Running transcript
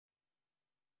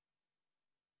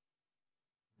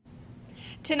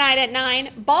Tonight at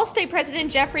 9, Ball State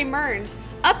President Jeffrey Mearns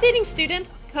updating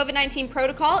students on COVID-19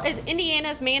 protocol as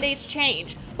Indiana's mandates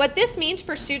change, what this means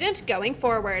for students going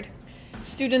forward.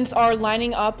 Students are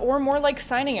lining up, or more like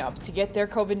signing up, to get their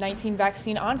COVID-19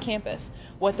 vaccine on campus,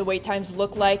 what the wait times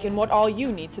look like, and what all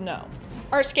you need to know.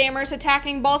 Are scammers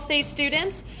attacking Ball State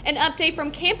students? An update from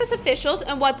campus officials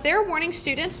and what they're warning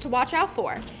students to watch out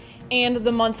for. And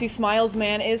the Muncie Smiles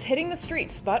man is hitting the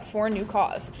streets, but for a new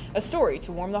cause. A story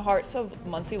to warm the hearts of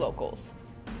Muncie locals.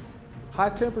 High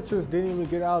temperatures didn't even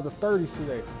get out of the 30s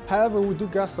today. However, we do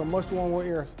got some much warmer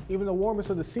air. Even the warmest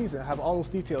of the season have all those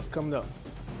details coming up.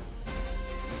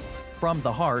 From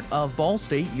the heart of Ball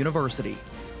State University,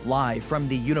 live from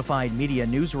the Unified Media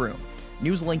Newsroom,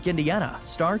 NewsLink Indiana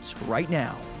starts right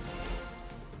now.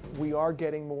 We are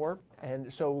getting more,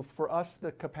 and so for us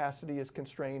the capacity is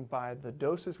constrained by the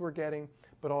doses we're getting,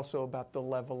 but also about the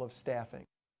level of staffing.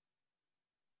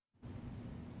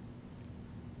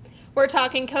 We're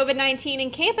talking COVID-19 in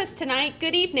campus tonight.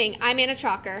 Good evening, I'm Anna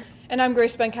Chalker. And I'm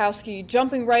Grace Benkowski.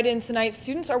 Jumping right in tonight,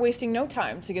 students are wasting no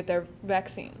time to get their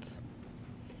vaccines.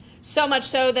 So much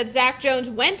so that Zach Jones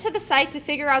went to the site to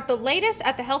figure out the latest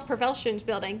at the Health Professions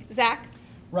building. Zach?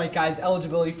 Right, guys,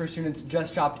 eligibility for students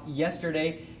just dropped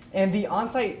yesterday, and the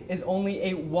on-site is only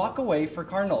a walk away for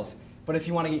Cardinals. But if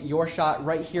you want to get your shot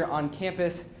right here on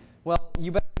campus, well,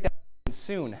 you better get that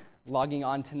soon. Logging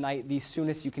on tonight, the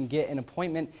soonest you can get an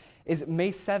appointment is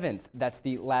May 7th. That's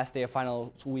the last day of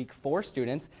finals week for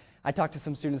students. I talked to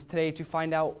some students today to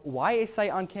find out why a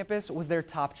site on campus was their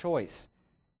top choice.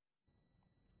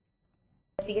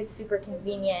 I think it's super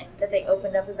convenient that they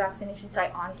opened up a vaccination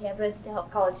site on campus to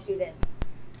help college students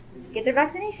get their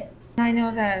vaccinations. I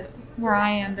know that where I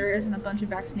am, there isn't a bunch of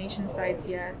vaccination sites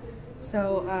yet,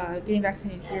 so getting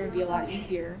vaccinated here would be a lot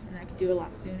easier, and I could do it a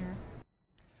lot sooner.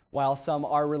 While some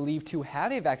are relieved to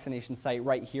have a vaccination site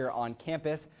right here on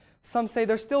campus, some say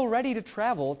they're still ready to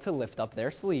travel to lift up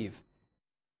their sleeve.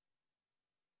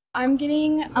 I'm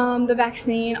getting the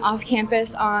vaccine off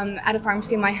campus at a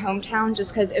pharmacy in my hometown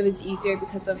just because it was easier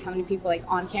because of how many people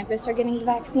on campus are getting the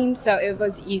vaccine. So it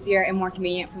was easier and more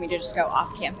convenient for me to just go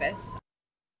off campus.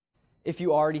 If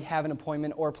you already have an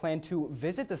appointment or plan to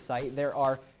visit the site, there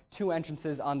are 2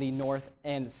 entrances on the north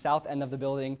and south end of the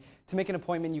building. To make an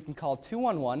appointment, you can call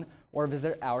 211 or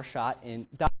visit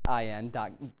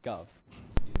ourshotin.gov.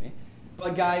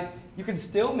 But guys, you can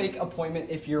still make an appointment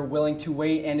if you're willing to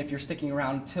wait and if you're sticking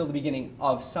around till the beginning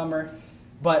of summer.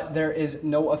 But there is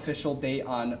no official date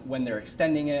on when they're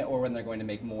extending it or when they're going to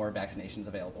make more vaccinations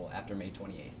available after May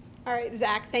 28th. All right,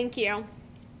 Zach, thank you.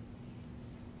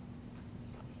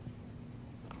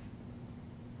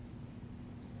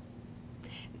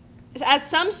 As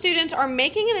some students are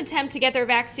making an attempt to get their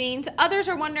vaccines, others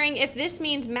are wondering if this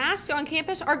means masks on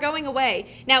campus are going away.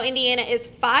 Now, Indiana is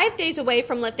 5 days away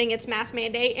from lifting its mask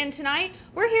mandate, and tonight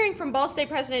we're hearing from Ball State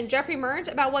President Jeffrey Mearns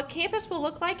about what campus will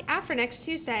look like after next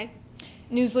Tuesday.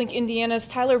 NewsLink Indiana's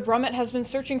Tyler Brummett has been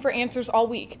searching for answers all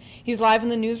week. He's live in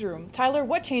the newsroom. Tyler,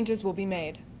 what changes will be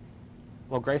made?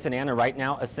 Well, Grace and Anna, right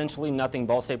now, essentially nothing.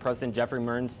 Ball State President Jeffrey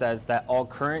Mearns says that all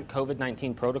current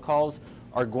COVID-19 protocols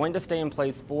are going to stay in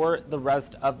place for the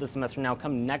rest of the semester. Now,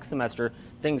 come next semester,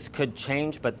 things could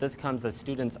change, but this comes as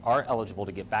students are eligible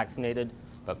to get vaccinated.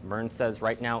 But Mearns says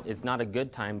right now is not a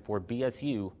good time for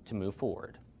BSU to move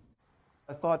forward.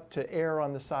 I thought to err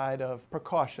on the side of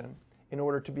precaution in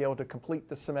order to be able to complete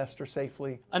the semester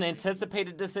safely. An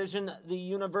anticipated decision the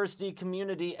university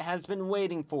community has been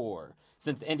waiting for,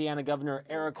 since Indiana Governor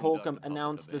Eric Holcomb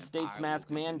announced the state's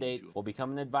mask mandate will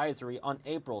become an advisory on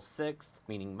April 6th,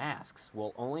 meaning masks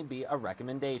will only be a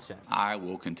recommendation. I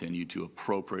will continue to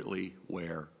appropriately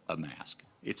wear a mask.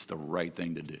 It's the right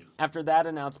thing to do. After that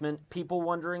announcement, people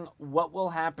wondering what will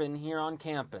happen here on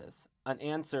campus. An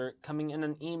answer coming in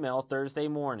an email Thursday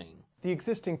morning. The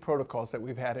existing protocols that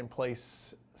we've had in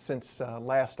place since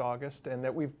last August and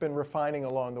that we've been refining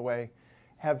along the way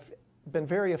have been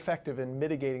very effective in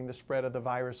mitigating the spread of the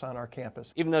virus on our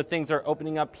campus. Even though things are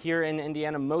opening up here in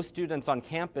Indiana, most students on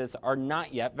campus are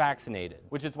not yet vaccinated,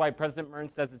 which is why President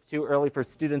Mearns says it's too early for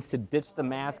students to ditch the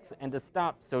masks and to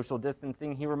stop social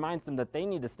distancing. He reminds them that they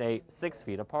need to stay 6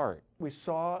 feet apart. We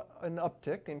saw an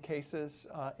uptick in cases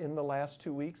in the last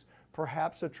 2 weeks,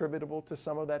 perhaps attributable to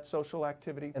some of that social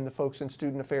activity, and the folks in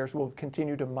student affairs will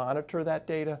continue to monitor that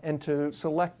data and to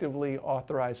selectively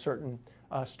authorize certain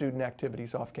student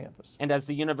activities off campus. And as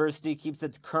the university keeps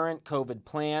its current COVID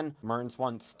plan, Mearns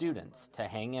wants students to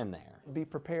hang in there. Be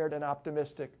prepared and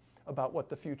optimistic about what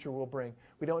the future will bring.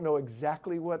 We don't know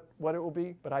exactly what it will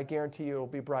be, but I guarantee you it will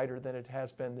be brighter than it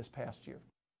has been this past year.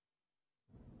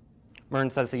 Mern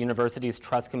says the university's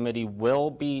trust committee will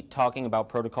be talking about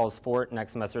protocols for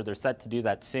next semester. They're set to do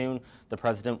that soon. The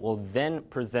president will then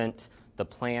present the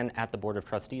plan at the Board of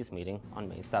Trustees meeting on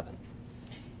May 7th.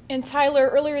 And Tyler,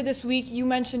 earlier this week you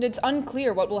mentioned it's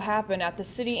unclear what will happen at the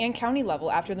city and county level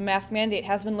after the mask mandate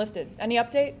has been lifted. Any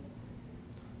update?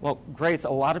 Well, Grace, a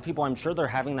lot of people, I'm sure they're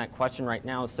having that question right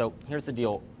now. So here's the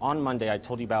deal. On Monday, I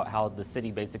told you about how the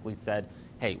city basically said,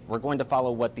 hey, we're going to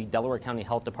follow what the Delaware County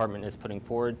Health Department is putting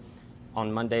forward. On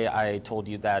Monday, I told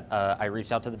you that I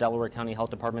reached out to the Delaware County Health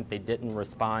Department. They didn't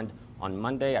respond on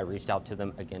Monday. I reached out to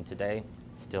them again today.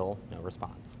 Still no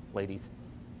response. Ladies.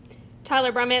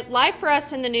 Tyler Brummett, live for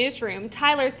us in the newsroom.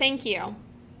 Tyler, thank you.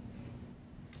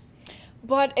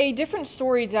 But a different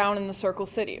story down in the Circle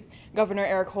City. Governor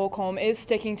Eric Holcomb is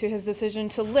sticking to his decision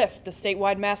to lift the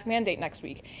statewide mask mandate next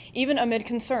week, even amid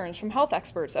concerns from health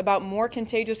experts about more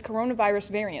contagious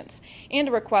coronavirus variants and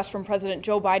a request from President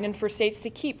Joe Biden for states to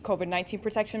keep COVID-19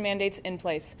 protection mandates in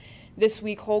place. This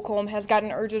week, Holcomb has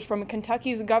gotten urges from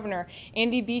Kentucky's Governor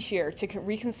Andy Beshear to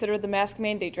reconsider the mask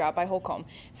mandate drop by Holcomb,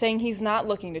 saying he's not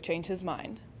looking to change his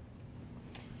mind.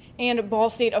 And Ball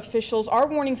State officials are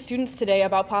warning students today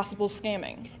about possible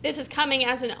scamming. This is coming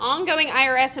as an ongoing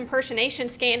IRS impersonation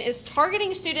scan is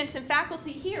targeting students and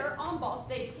faculty here on Ball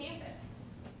State's campus.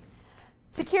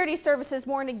 Security services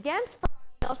warned against fraud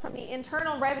emails from the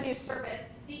Internal Revenue Service.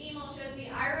 The email shows the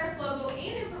IRS logo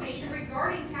and information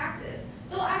regarding taxes.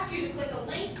 They'll ask you to click a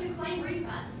link to claim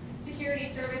refunds. Security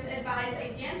Service advise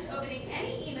against opening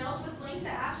any emails with links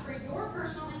that ask for your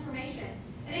personal information.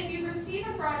 And if you receive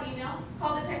a fraud email,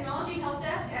 call the Technology Help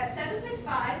Desk at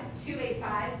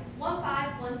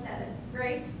 765-285-1517.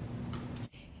 Grace?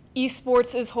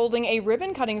 Esports is holding a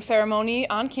ribbon-cutting ceremony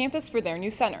on campus for their new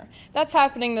center. That's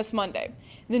happening this Monday.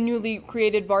 The newly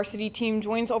created varsity team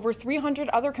joins over 300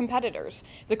 other competitors.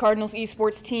 The Cardinals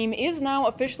esports team is now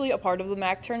officially a part of the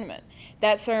MAC tournament.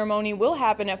 That ceremony will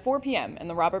happen at 4 p.m. in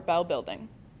the Robert Bell building.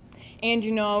 And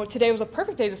you know, today was a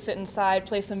perfect day to sit inside,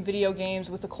 play some video games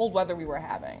with the cold weather we were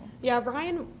having. Yeah,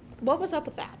 Ryan, what was up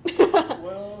with that?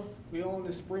 Well, we on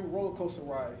this spring roller coaster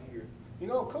ride here. You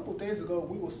know, a couple days ago,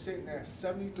 we were sitting at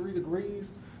 73 degrees,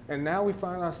 and now we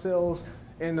find ourselves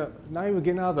in not even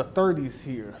getting out of the 30s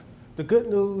here. The good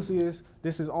news is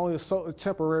this is only a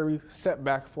temporary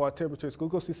setback for our temperatures. We're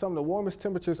going to see some of the warmest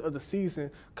temperatures of the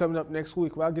season coming up next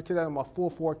week. Well, I'll get to that in my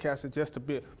full forecast in just a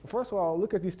bit. But first of all,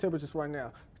 look at these temperatures right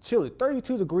now. Chilly,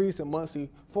 32 degrees in Muncie.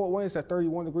 Fort Wayne's at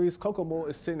 31 degrees. Kokomo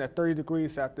is sitting at 30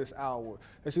 degrees at this hour.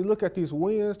 As you look at these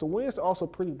winds, the winds are also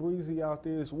pretty breezy out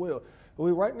there as well.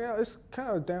 Right now, it's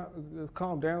kind of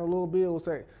calmed down a little bit. It was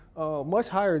much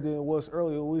higher than it was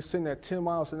earlier. We were sitting at 10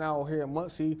 miles an hour here in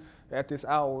Muncie at this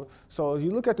hour. So if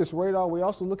you look at this radar, we're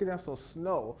also looking at some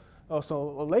snow.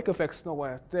 So a lake effect snow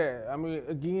at that. I mean,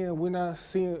 again, we're not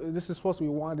seeing, this is supposed to be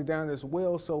winding down as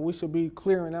well, so we should be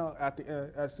clearing out at the,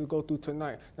 as we go through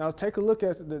tonight. Now take a look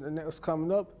at the next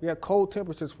coming up. We got cold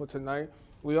temperatures for tonight.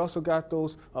 We also got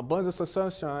those abundance of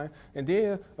sunshine. And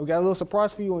then we got a little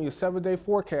surprise for you on your 7-day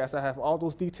forecast. I have all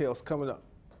those details coming up.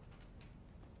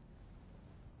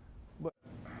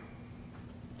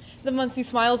 The Muncie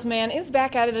Smiles man is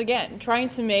back at it again, trying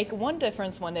to make one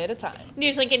difference one day at a time.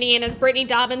 NewsLink Indiana's Brittany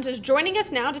Dobbins is joining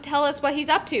us now to tell us what he's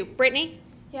up to. Brittany?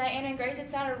 Yeah, Anna and Grace,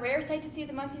 it's not a rare sight to see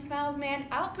the Muncie Smiles man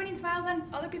out putting smiles on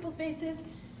other people's faces,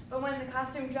 but when the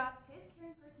costume drops, his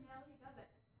caring personality does it.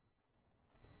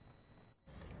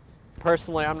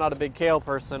 Personally, I'm not a big kale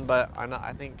person, but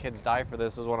I think kids die for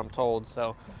this is what I'm told,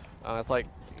 so it's like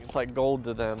gold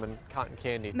to them and cotton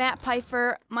candy. Matt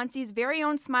Pfeiffer, Muncie's very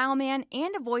own smile man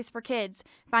and a voice for kids,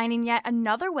 finding yet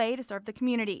another way to serve the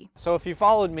community. So if you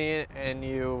followed me and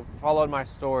you followed my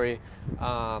story,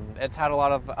 it's had a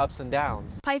lot of ups and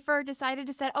downs. Pfeiffer decided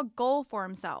to set a goal for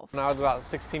himself. When I was about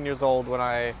 16 years old, when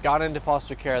I got into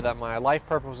foster care, that my life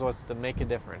purpose was to make a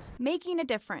difference. Making a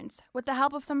difference. With the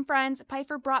help of some friends,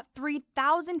 Pfeiffer brought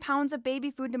 3,000 pounds of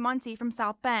baby food to Muncie from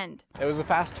South Bend. It was a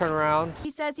fast turnaround.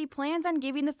 He says he plans on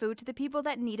giving the food to the people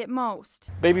that need it most.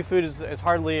 Baby food is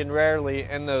hardly and rarely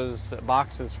in those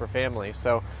boxes for families,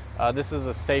 so this is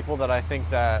a staple that I think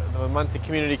that the Muncie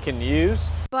community can use.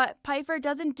 But Pfeiffer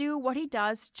doesn't do what he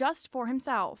does just for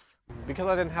himself. Because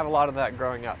I didn't have a lot of that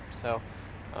growing up, so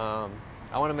I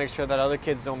want to make sure that other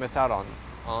kids don't miss out on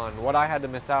what I had to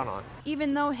miss out on.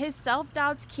 Even though his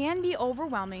self-doubts can be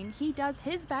overwhelming, he does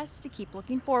his best to keep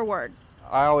looking forward.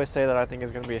 I always say that I think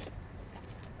it's going to be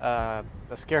a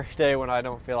scary day when I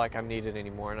don't feel like I'm needed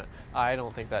anymore, and I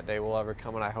don't think that day will ever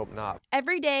come, and I hope not.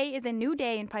 Every day is a new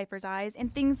day in Piper's eyes,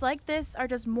 and things like this are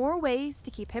just more ways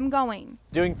to keep him going.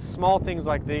 Doing small things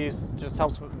like these just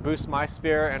helps boost my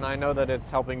spirit, and I know that it's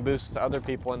helping boost other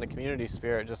people in the community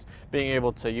spirit, just being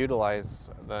able to utilize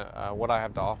what I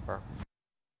have to offer.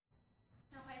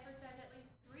 Now, Piper says at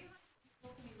least 300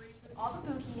 people can be reached with all the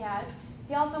food he has.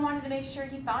 He also wanted to make sure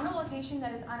he found a location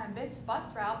that is on a MITS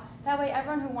bus route. That way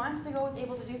everyone who wants to go is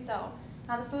able to do so.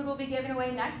 Now the food will be given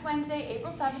away next Wednesday,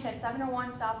 April 7th at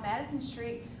 701 South Madison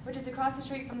Street, which is across the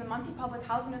street from the Muncie Public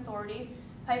Housing Authority.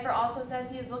 Piper also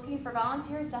says he is looking for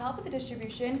volunteers to help with the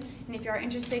distribution, and if you are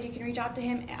interested, you can reach out to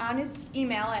him on his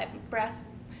email at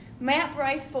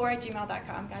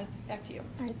mattbryce4@gmail.com. Guys, back to you.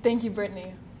 All right, thank you,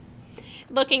 Brittany.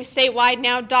 Looking statewide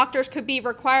now, doctors could be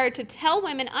required to tell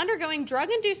women undergoing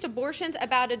drug-induced abortions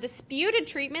about a disputed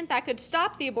treatment that could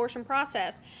stop the abortion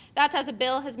process. That's as a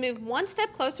bill has moved one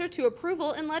step closer to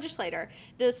approval in legislature.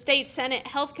 The state Senate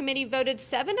Health Committee voted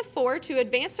 7-4 to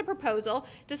advance the proposal,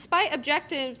 despite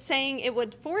objectives saying it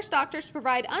would force doctors to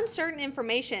provide uncertain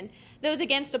information. Those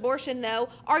against abortion, though,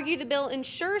 argue the bill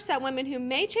ensures that women who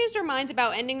may change their minds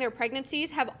about ending their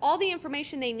pregnancies have all the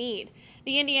information they need.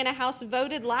 The Indiana House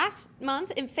voted last month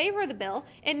in favor of the bill.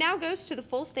 It now goes to the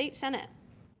full state Senate.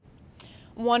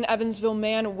 One Evansville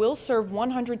man will serve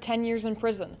 110 years in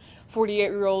prison.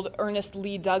 48-year-old Ernest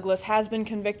Lee Douglas has been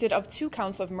convicted of 2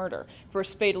 counts of murder for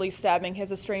fatally stabbing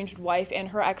his estranged wife and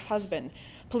her ex-husband.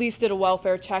 Police did a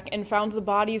welfare check and found the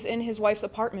bodies in his wife's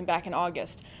apartment back in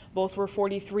August. Both were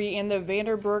 43, and the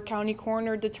Vanderburgh County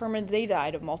coroner determined they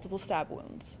died of multiple stab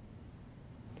wounds.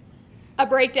 A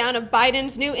breakdown of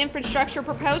Biden's new infrastructure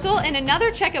proposal and another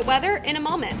check at weather in a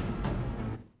moment.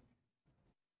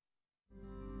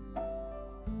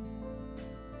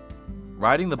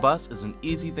 Riding the bus is an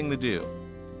easy thing to do.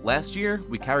 Last year,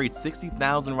 we carried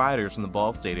 60,000 riders from the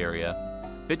Ball State area.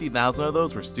 50,000 of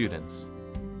those were students.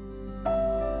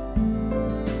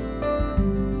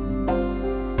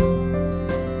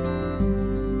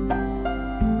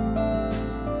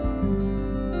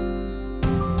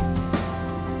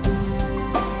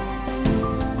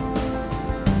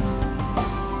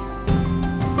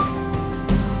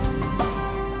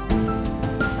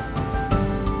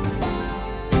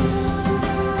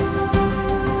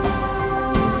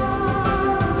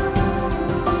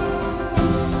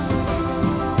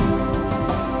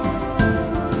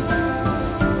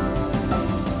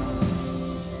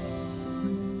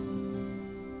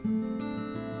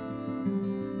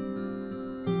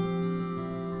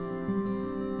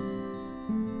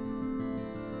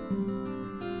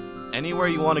 Anywhere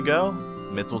you want to go,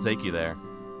 MITS will take you there.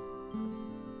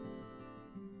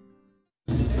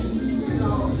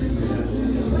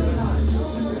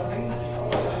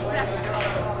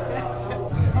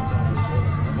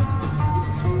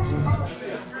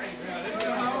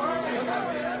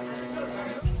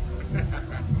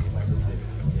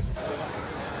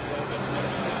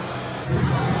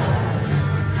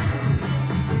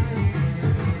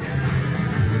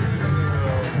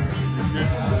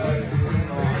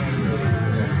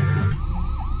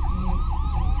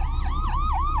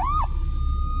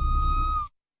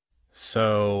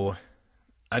 So,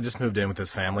 I just moved in with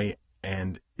this family,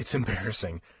 and it's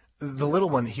embarrassing. The little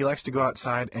one, he likes to go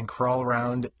outside and crawl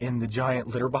around in the giant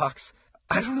litter box.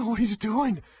 I don't know what he's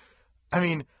doing. I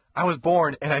mean, I was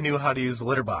born and I knew how to use the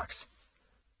litter box.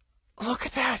 Look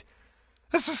at that!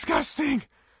 That's disgusting!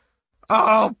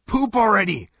 Oh, poop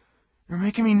already! You're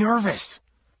making me nervous.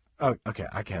 Oh, okay,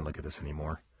 I can't look at this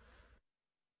anymore.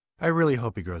 I really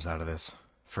hope he grows out of this,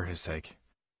 for his sake.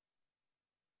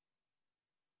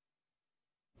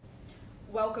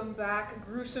 Welcome back.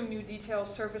 Gruesome new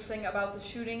details surfacing about the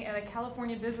shooting at a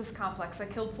California business complex that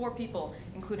killed 4 people,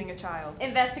 including a child.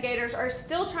 Investigators are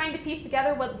still trying to piece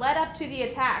together what led up to the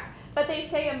attack, but they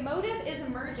say a motive is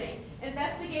emerging.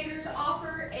 Investigators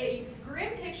offer a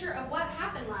grim picture of what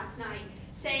happened last night,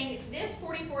 saying this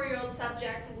 44-year-old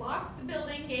subject locked the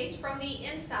building gates from the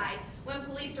inside. When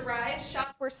police arrived,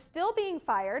 shots were still being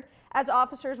fired as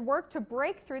officers worked to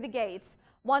break through the gates.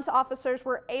 Once officers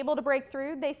were able to break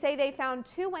through, they say they found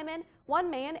 2 women, 1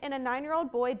 man, and a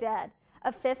 9-year-old boy dead.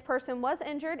 A 5th person was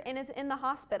injured and is in the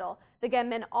hospital. The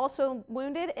gunman also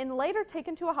wounded and later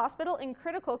taken to a hospital in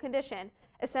critical condition.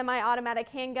 A semi-automatic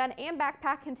handgun and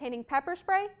backpack containing pepper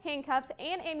spray, handcuffs,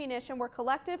 and ammunition were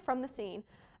collected from the scene.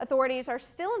 Authorities are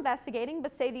still investigating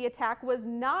but say the attack was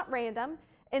not random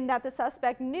and that the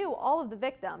suspect knew all of the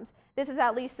victims. This is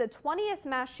at least the 20th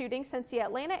mass shooting since the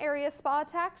Atlanta area spa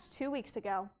attacks 2 weeks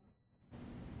ago.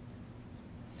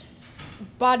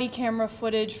 body camera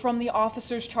footage from the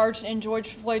officers charged in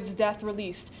George Floyd's death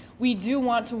released, we do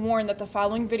want to warn that the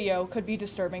following video could be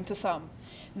disturbing to some.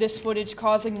 This footage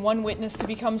causing one witness to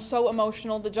become so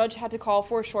emotional the judge had to call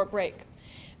for a short break.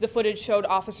 The footage showed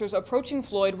officers approaching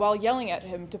Floyd while yelling at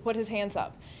him to put his hands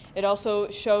up. It also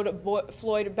showed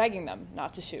Floyd begging them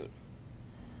not to shoot.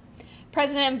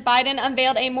 President Biden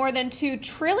unveiled a more than $2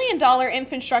 trillion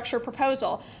infrastructure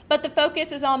proposal, but the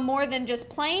focus is on more than just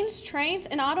planes, trains,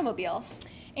 and automobiles.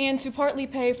 And to partly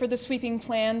pay for the sweeping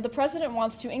plan, the president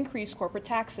wants to increase corporate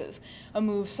taxes, a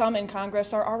move some in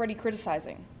Congress are already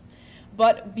criticizing.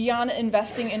 But beyond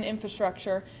investing in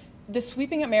infrastructure, the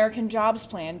Sweeping American Jobs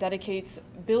Plan dedicates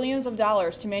billions of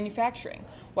dollars to manufacturing,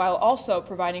 while also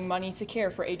providing money to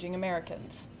care for aging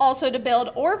Americans. Also to build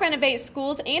or renovate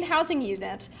schools and housing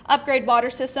units, upgrade water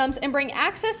systems, and bring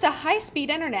access to high-speed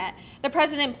internet. The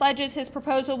president pledges his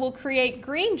proposal will create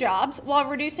green jobs while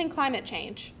reducing climate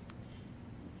change.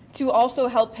 To also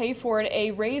help pay for it,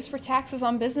 a raise for taxes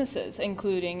on businesses,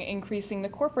 including increasing the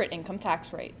corporate income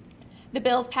tax rate. The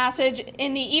bill's passage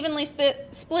in the evenly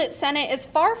split Senate is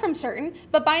far from certain,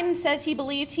 but Biden says he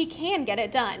believes he can get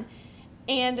it done.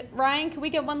 And Ryan, can we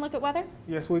get one look at weather?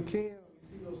 Yes, we can. You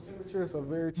see those temperatures are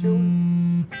very chilly.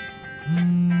 Baby,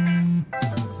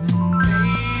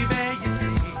 you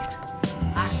see,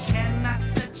 I cannot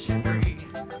set you free.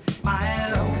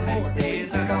 My lonely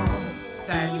days are gone.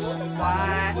 That's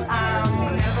why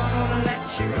I'm never gonna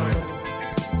let you go.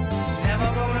 Never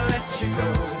gonna let you go.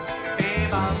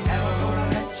 Babe, I'm never gonna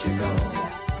let you go.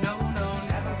 No, no,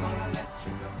 never gonna let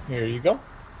you go. Here you go.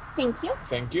 Thank you.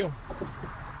 Thank you.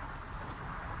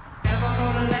 Never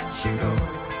gonna let you go.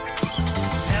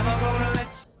 Never gonna let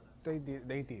They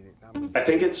did it. not me. I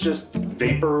think it's just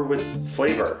vapor with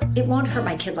flavor. It won't hurt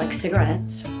my kid like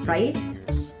cigarettes, right?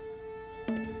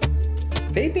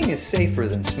 Vaping is safer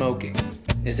than smoking,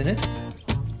 isn't it?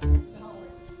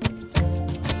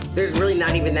 There's really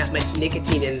not even that much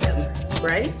nicotine in them,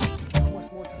 right?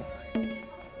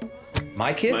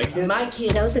 My kid? My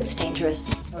kid knows it's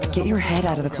dangerous. Get your head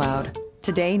out of the cloud.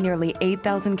 Today, nearly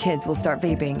 8,000 kids will start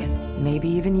vaping, maybe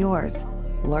even yours.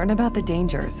 Learn about the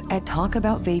dangers at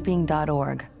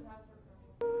talkaboutvaping.org.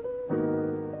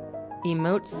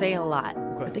 Emotes say a lot,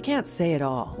 but they can't say it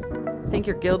all. Think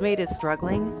your guildmate is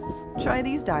struggling? Try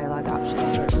these dialogue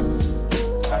options.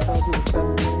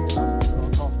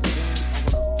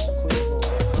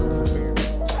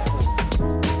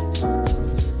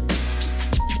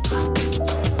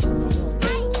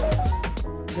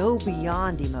 Go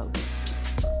beyond emotes.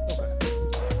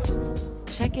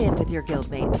 Check in with your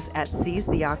guildmates at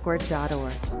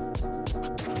seizetheawkward.org.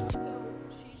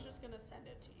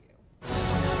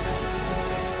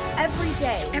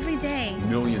 Every day,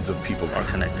 Millions of people are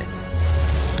connecting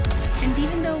and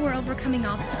even though we're overcoming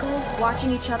obstacles,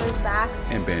 watching each other's backs,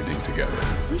 and banding together.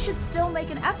 we should still make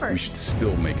an effort We should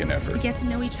still make an effort. to get to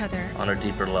know each other. On a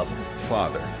deeper level.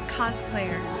 Father,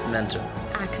 Cosplayer, mentor.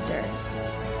 actor.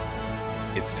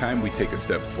 It's time we take a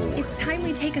step forward It's time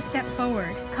we take a step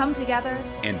forward. come together,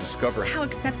 and discover How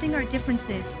accepting our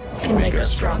differences can make us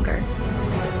stronger.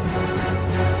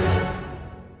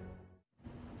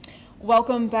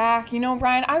 Welcome back. You know,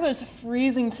 Brian, I was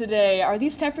freezing today. Are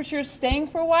these temperatures staying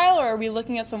for a while, or are we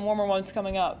looking at some warmer ones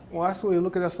coming up? Well, actually, we're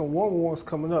looking at some warmer ones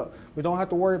coming up. We don't have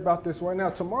to worry about this right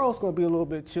now. Tomorrow's going to be a little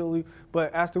bit chilly,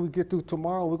 but after we get through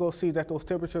tomorrow, we're going to see that those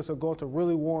temperatures are going to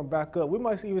really warm back up. We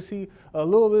might even see a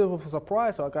little bit of a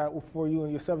surprise I got for you in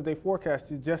your 7-day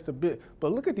forecast in just a bit.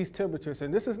 But look at these temperatures,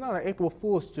 and this is not an April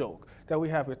Fool's joke that we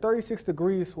have here. 36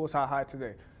 degrees was our high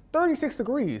today. 36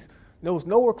 degrees. It was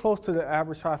nowhere close to the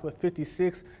average high for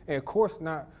 56, and of course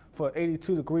not for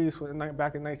 82 degrees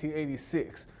back in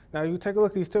 1986. Now you take a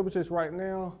look at these temperatures right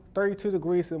now, 32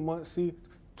 degrees in Muncie,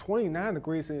 29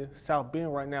 degrees in South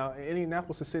Bend right now, and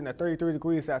Indianapolis is sitting at 33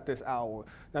 degrees at this hour.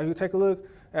 Now you take a look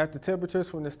at the temperatures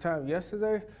from this time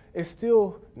yesterday, it's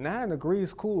still 9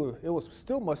 degrees cooler. It was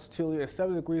still much chillier,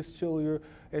 7 degrees chillier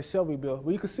at Shelbyville.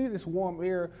 But you can see this warm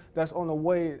air that's on the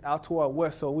way out to our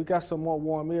west, so we got some more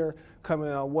warm air coming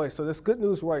our way. So that's good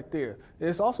news right there.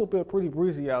 It's also been pretty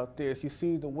breezy out there. As you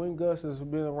see, the wind gusts has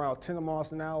been around 10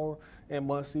 miles an hour in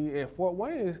Muncie, and Fort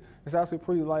Wayne is actually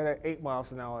pretty light at 8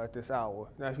 miles an hour at this hour.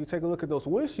 Now, if you take a look at those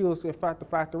windshields, in fact, to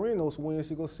factor in those winds,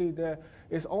 you're going to see that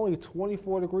it's only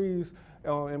 24 degrees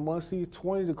in Muncie,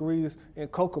 20 degrees in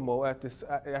Kokomo at this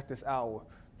hour.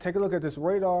 Take a look at this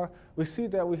radar. We see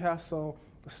that we have some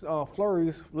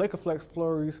flurries, lake effect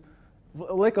flurries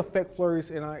lake effect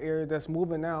flurries in our area that's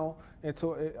moving out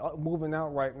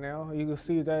right now. You can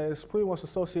see that it's pretty much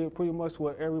associated pretty much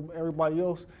with everybody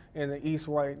else in the east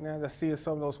right now that's seeing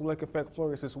some of those lake effect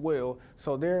flurries as well.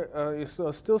 So there is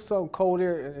still some cold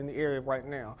air in the area right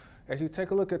now. As you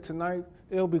take a look at tonight,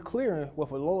 it'll be clearing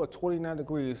with a low of 29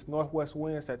 degrees, northwest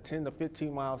winds at 10 to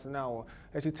 15 miles an hour.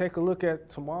 As you take a look at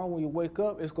tomorrow when you wake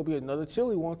up, it's going to be another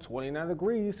chilly one, 29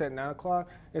 degrees at 9 o'clock.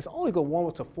 It's only going to warm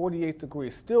up to 48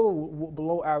 degrees, still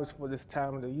below average for this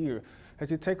time of the year.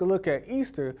 As you take a look at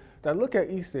Easter,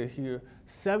 here,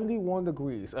 71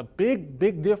 degrees, a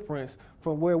big difference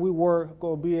from where we were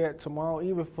going to be at tomorrow,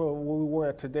 even from where we were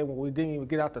at today when we didn't even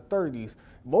get out the 30s.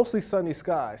 Mostly sunny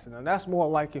skies, and that's more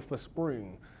like it for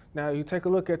spring. Now, you take a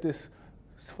look at this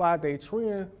 5-day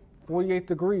trend, 48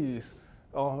 degrees.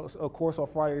 Of course, on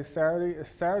Friday, Saturday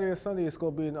and Sunday, it's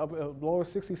going to be in the lower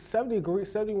 60s, 70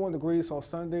 degrees, 71 degrees on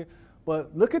Sunday.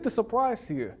 But look at the surprise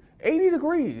here, 80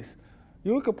 degrees.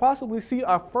 You could possibly see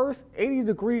our first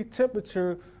 80-degree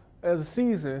temperature as a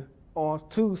season on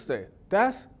Tuesday.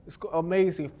 That's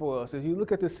amazing for us. As you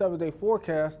look at this 7-day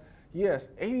forecast, yes,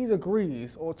 80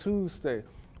 degrees on Tuesday.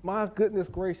 My goodness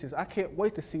gracious, I can't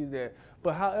wait to see that.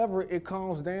 But however, it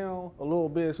calms down a little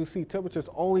bit as we see temperatures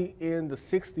only in the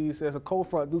 60s as a cold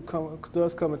front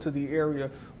does come into the area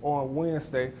on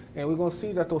Wednesday. And we're going to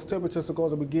see that those temperatures are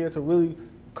going to begin to really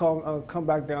come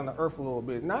back down to earth a little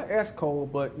bit. Not as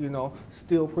cold, but,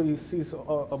 still pretty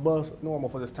above normal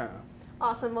for this time.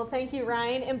 Awesome. Well, thank you,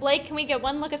 Ryan. And Blake, can we get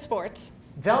one look at sports?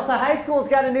 Delta High School's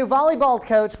got a new volleyball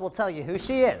coach. We'll tell you who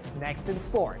she is next in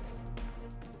sports.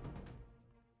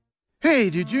 Hey,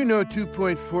 did you know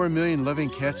 2.4 million loving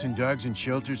cats and dogs in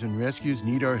shelters and rescues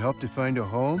need our help to find a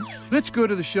home? Let's go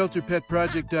to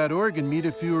theshelterpetproject.org and meet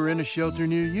a few who are in a shelter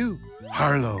near you.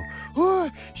 Harlow,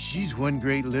 she's one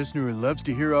great listener who loves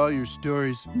to hear all your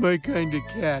stories. My kind of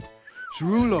cat.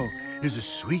 Cerulo is a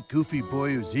sweet, goofy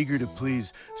boy who's eager to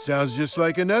please. Sounds just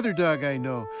like another dog I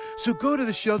know. So go to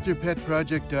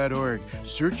theshelterpetproject.org,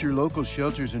 search your local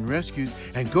shelters and rescues,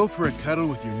 and go for a cuddle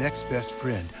with your next best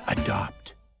friend.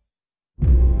 Adopt.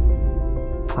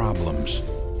 Problems.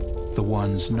 The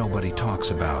ones nobody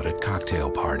talks about at cocktail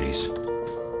parties.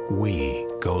 We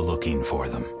go looking for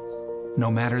them. No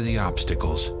matter the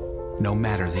obstacles, no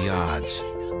matter the odds,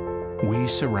 we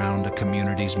surround a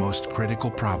community's most critical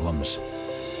problems,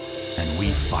 and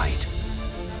we fight.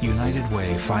 United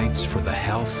Way fights for the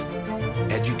health,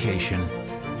 education,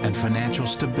 and financial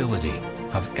stability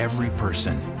of every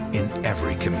person in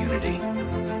every community.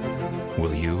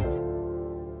 Will you?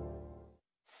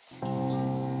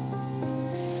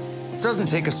 It doesn't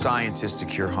take a scientist to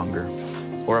cure hunger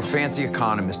or a fancy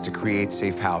economist to create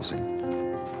safe housing.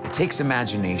 It takes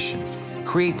imagination,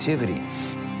 creativity,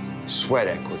 sweat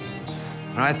equity.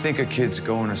 And I think of kids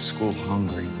going to school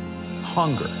hungry.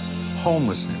 Hunger,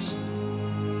 homelessness.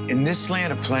 In this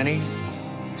land of plenty,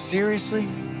 seriously?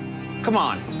 Come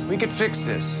on, we could fix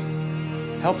this.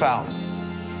 Help out,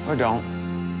 or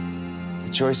don't. The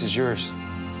choice is yours.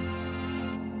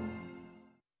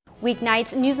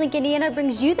 Weeknights, NewsLink Indiana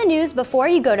brings you the news before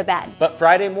you go to bed. But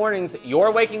Friday mornings, you're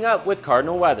waking up with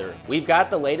Cardinal weather. We've got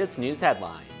the latest news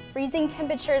headlines. Freezing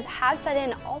temperatures have set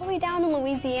in all the way down in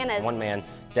Louisiana. One man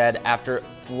dead after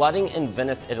flooding in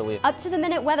Venice, Italy. Up to the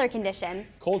minute weather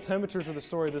conditions. Cold temperatures are the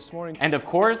story this morning. And of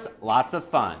course, lots of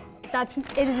fun.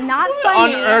 It is not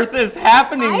funny. What on earth is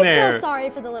happening there? I feel sorry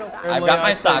for the little guy. I've got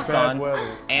my socks on.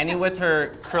 Annie with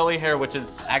her curly hair, which is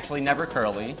actually never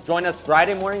curly. Join us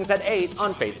Friday mornings at 8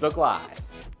 on Facebook Live.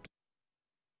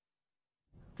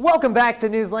 Welcome back to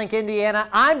NewsLink Indiana.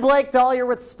 I'm Blake Dahlier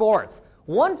with sports.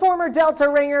 One former Delta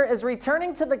Ringer is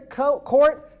returning to the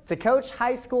court to coach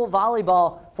high school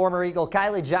volleyball. Former Eagle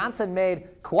Kylie Johnson made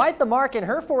quite the mark in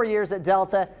her 4 years at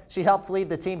Delta. She helped lead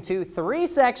the team to 3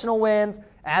 sectional wins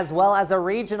as well as a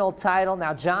regional title.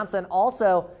 Now Johnson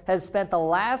also has spent the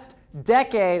last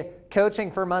decade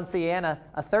coaching for Munciana,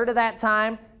 a third of that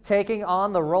time taking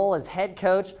on the role as head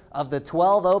coach of the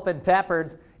 12 Open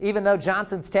Peppards. Even though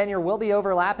Johnson's tenure will be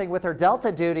overlapping with her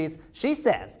Delta duties, she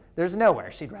says there's nowhere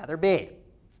she'd rather be.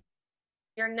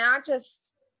 You're not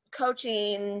just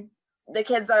coaching the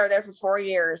kids that are there for 4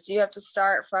 years. You have to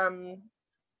start from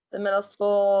the middle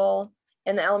school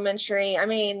and the elementary. I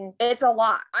mean, it's a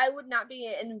lot. I would not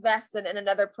be invested in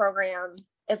another program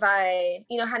if I,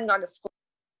 hadn't gone to school.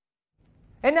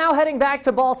 And now heading back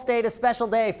to Ball State, a special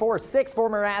day for 6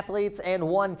 former athletes and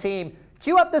 1 team.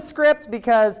 Cue up the script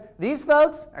because these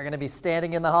folks are going to be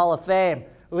standing in the Hall of Fame.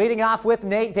 Leading off with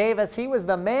Nate Davis, he was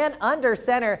the man under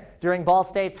center during Ball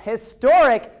State's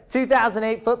historic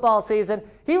 2008 football season.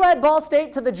 He led Ball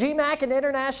State to the GMAC and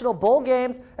International Bowl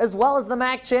games as well as the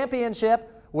MAC Championship.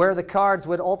 where the Cards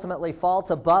would ultimately fall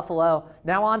to Buffalo.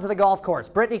 Now on to the golf course.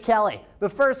 Brittany Kelly, the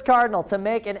first Cardinal to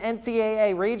make an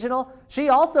NCAA regional. She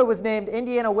also was named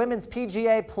Indiana Women's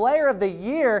PGA Player of the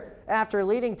Year after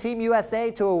leading Team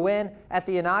USA to a win at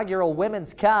the inaugural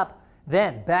Women's Cup.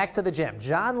 Then back to the gym.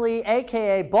 John Lee,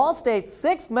 a.k.a. Ball State's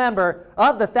 6th member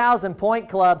of the 1,000-point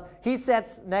club. He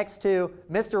sits next to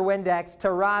Mr. Windex,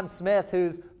 Teron Smith,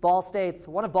 who's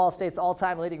one of Ball State's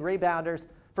all-time leading rebounders.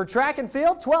 For track and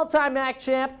field, 12-time MAC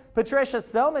champ Patricia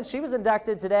Soman. She was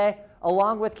inducted today,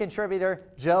 along with contributor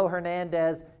Joe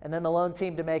Hernandez. And then the lone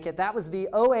team to make it, that was the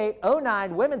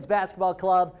 08-09 Women's Basketball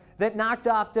Club that knocked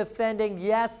off defending,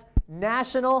 yes,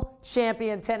 national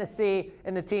champion Tennessee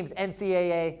in the team's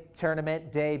NCAA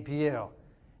tournament debut.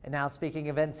 And now, speaking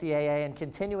of NCAA and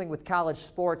continuing with college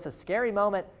sports, a scary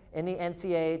moment in the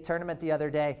NCAA tournament the other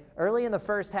day. Early in the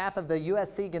first half of the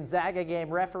USC-Gonzaga game,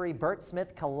 referee Bert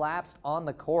Smith collapsed on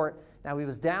the court. Now, he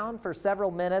was down for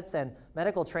several minutes and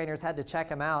medical trainers had to check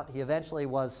him out. He eventually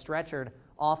was stretchered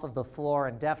off of the floor,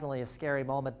 and definitely a scary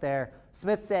moment there.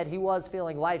 Smith said he was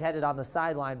feeling lightheaded on the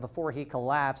sideline before he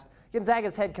collapsed.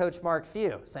 Gonzaga's head coach Mark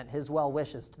Few sent his well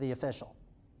wishes to the official.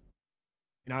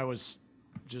 And I was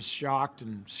just shocked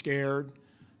and scared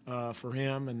for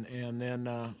him,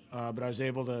 but I was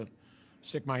able to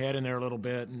stick my head in there a little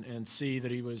bit and see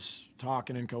that he was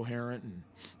talking incoherent, and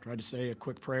tried to say a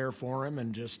quick prayer for him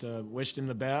and just wished him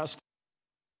the best.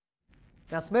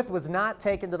 Now, Smith was not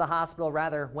taken to the hospital,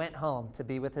 rather went home to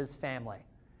be with his family.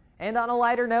 And on a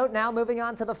lighter note, now moving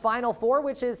on to the Final Four,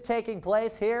 which is taking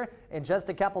place here in just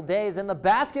a couple days in the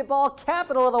basketball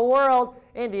capital of the world,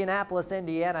 Indianapolis,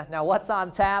 Indiana. Now, what's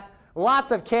on tap?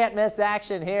 Lots of can't-miss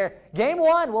action here. Game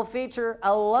 1 will feature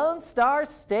a Lone Star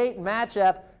State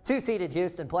matchup. 2-seeded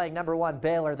Houston playing number 1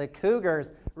 Baylor. The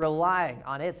Cougars relying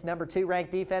on its number 2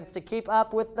 ranked defense to keep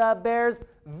up with the Bears'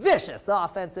 vicious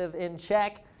offensive in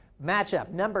check. Matchup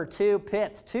number 2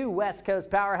 pits 2 West Coast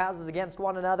powerhouses against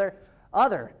one another.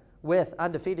 With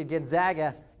undefeated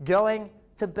Gonzaga going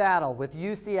to battle with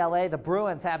UCLA. The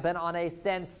Bruins have been on a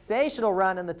sensational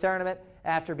run in the tournament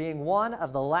after being one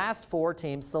of the last 4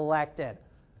 teams selected.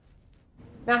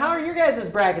 Now, how are your guys'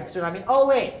 brackets doing? I mean, oh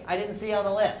wait, I didn't see you on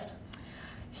the list.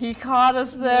 He caught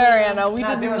us there, Anna. We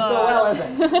did doing not. So well, is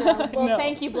it? Well, No.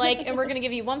 Thank you, Blake. And we're going to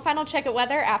give you one final check of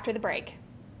weather after the break.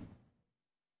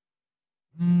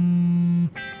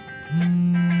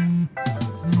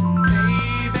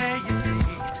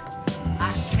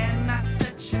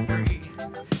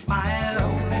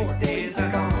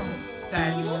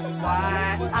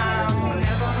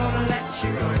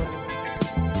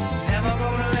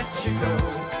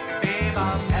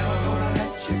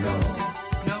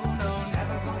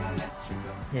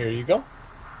 Here you go.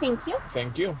 Thank you.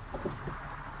 Thank you. Thank you.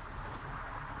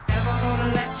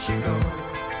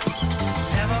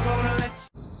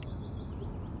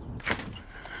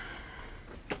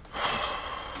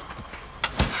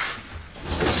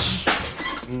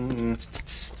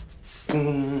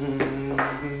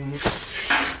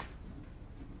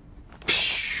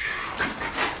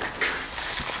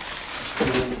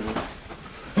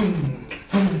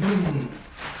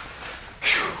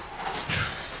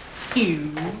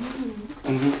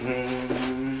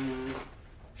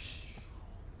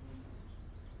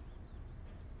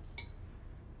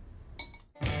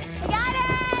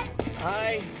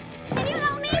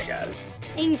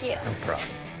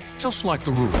 Just like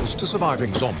the rules to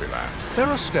surviving Zombieland, there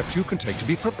are steps you can take to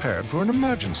be prepared for an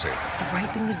emergency. It's the right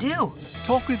thing to do.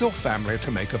 Talk with your family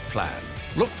to make a plan.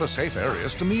 Look for safe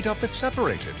areas to meet up if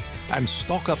separated. And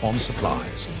stock up on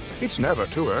supplies. It's never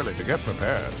too early to get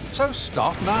prepared, so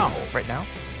start now. Right now?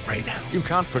 Right now. You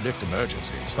can't predict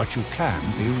emergencies, but you can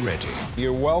be ready.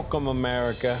 You're welcome,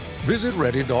 America. Visit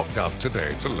ready.gov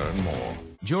today to learn more.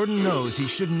 Jordan knows he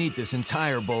shouldn't eat this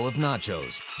entire bowl of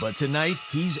nachos, but tonight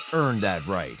he's earned that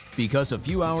right. Because a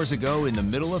few hours ago, in the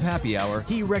middle of happy hour,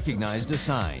 he recognized a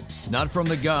sign. Not from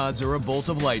the gods or a bolt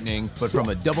of lightning, but from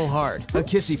a double heart, a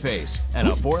kissy face, and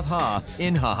a 4th ha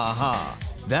in ha ha ha.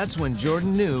 That's when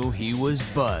Jordan knew he was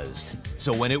buzzed.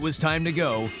 So when it was time to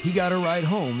go, he got a ride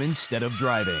home instead of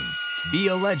driving. Be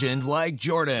a legend like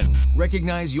Jordan.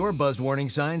 Recognize your buzzed warning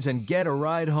signs and get a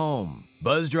ride home.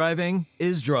 Buzz driving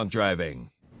is drunk driving.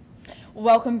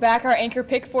 Welcome back. Our anchor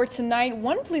pick for tonight.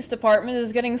 One police department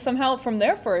is getting some help from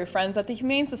their furry friends at the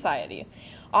Humane Society.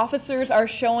 Officers are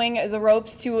showing the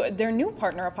ropes to their new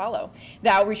partner, Apollo. The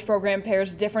outreach program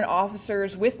pairs different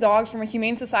officers with dogs from a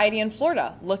Humane Society in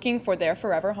Florida looking for their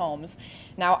forever homes.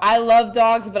 Now, I love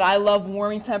dogs, but I love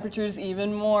warming temperatures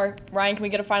even more. Ryan, can we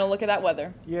get a final look at that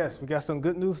weather? Yes, we got some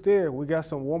good news there. We got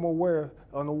some warmer weather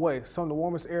on the way. Some of the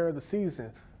warmest air of the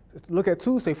season. Look at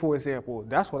Tuesday, for example.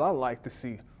 That's what I like to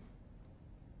see.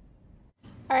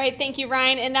 All right, thank you,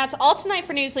 Ryan. And that's all tonight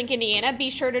for NewsLink Indiana. Be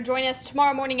sure to join us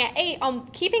tomorrow morning at 8 on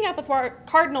Keeping Up with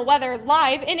Cardinal Weather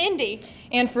live in Indy.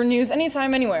 And for news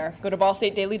anytime, anywhere, go to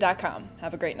ballstatedaily.com.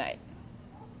 Have a great night.